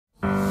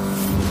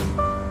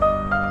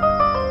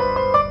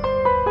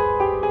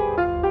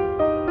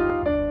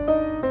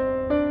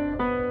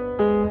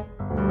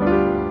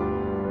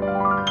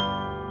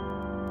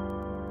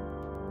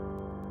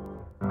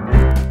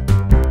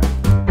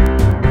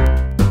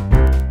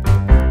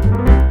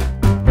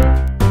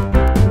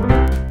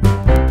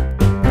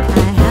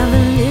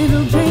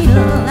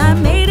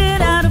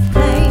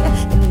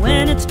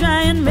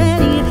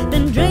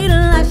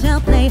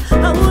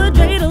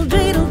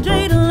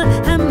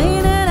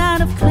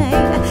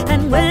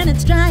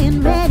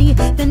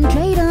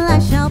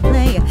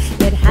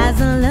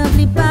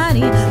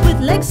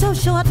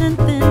so short and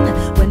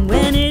thin.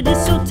 When it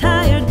is so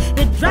tired,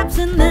 it drops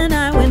and then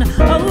I win.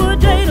 Oh,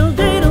 dreidel,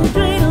 dreidel,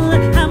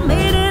 dreidel, I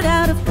made it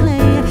out of clay.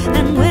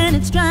 And when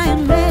it's dry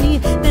and ready,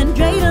 then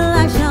dreidel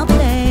I shall play.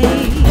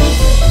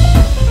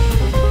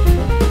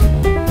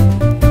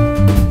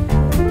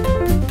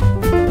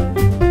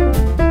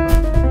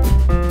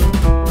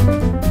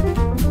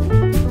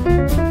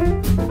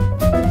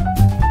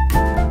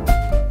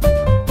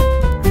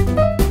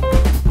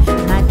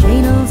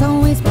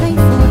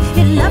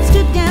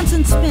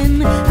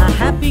 Spin a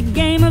happy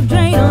game of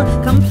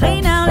dreidel. Come play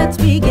now.